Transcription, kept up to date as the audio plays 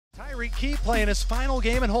Tyreke Key playing his final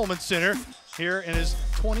game at Hulman Center here in his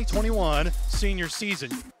 2021 senior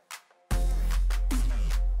season.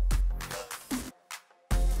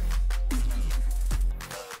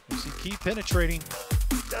 You see Key penetrating,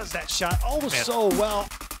 does that shot so well.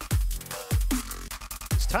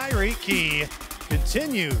 As Tyreke Key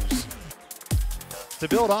continues to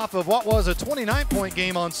build off of what was a 29-point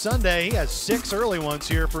game on Sunday. He has 6 early ones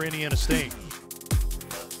here for Indiana State.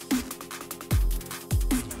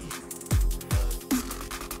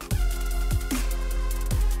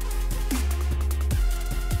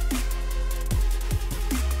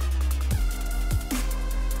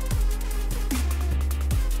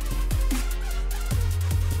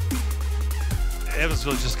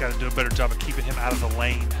 Evansville just got to do a better job of keeping him out of the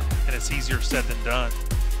lane, and it's easier said than done.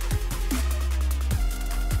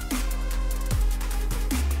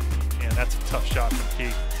 And that's a tough shot from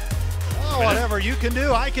Key. Oh, whatever you can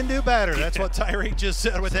do, I can do better. That's what Tyreke just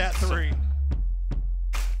said with that three.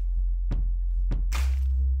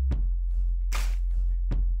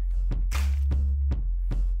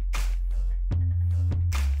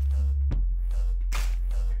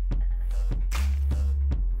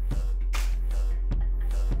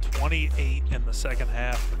 In the second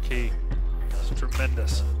half for Key. It's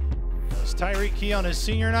tremendous. It's Tyreke Key on his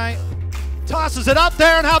senior night. Tosses it up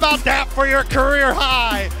there, and how about that for your career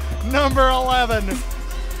high? Number 11.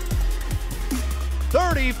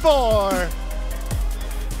 34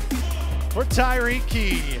 for Tyreke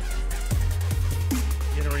Key.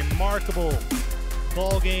 In a remarkable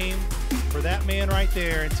ball game for that man right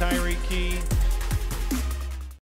there, and Tyreke Key.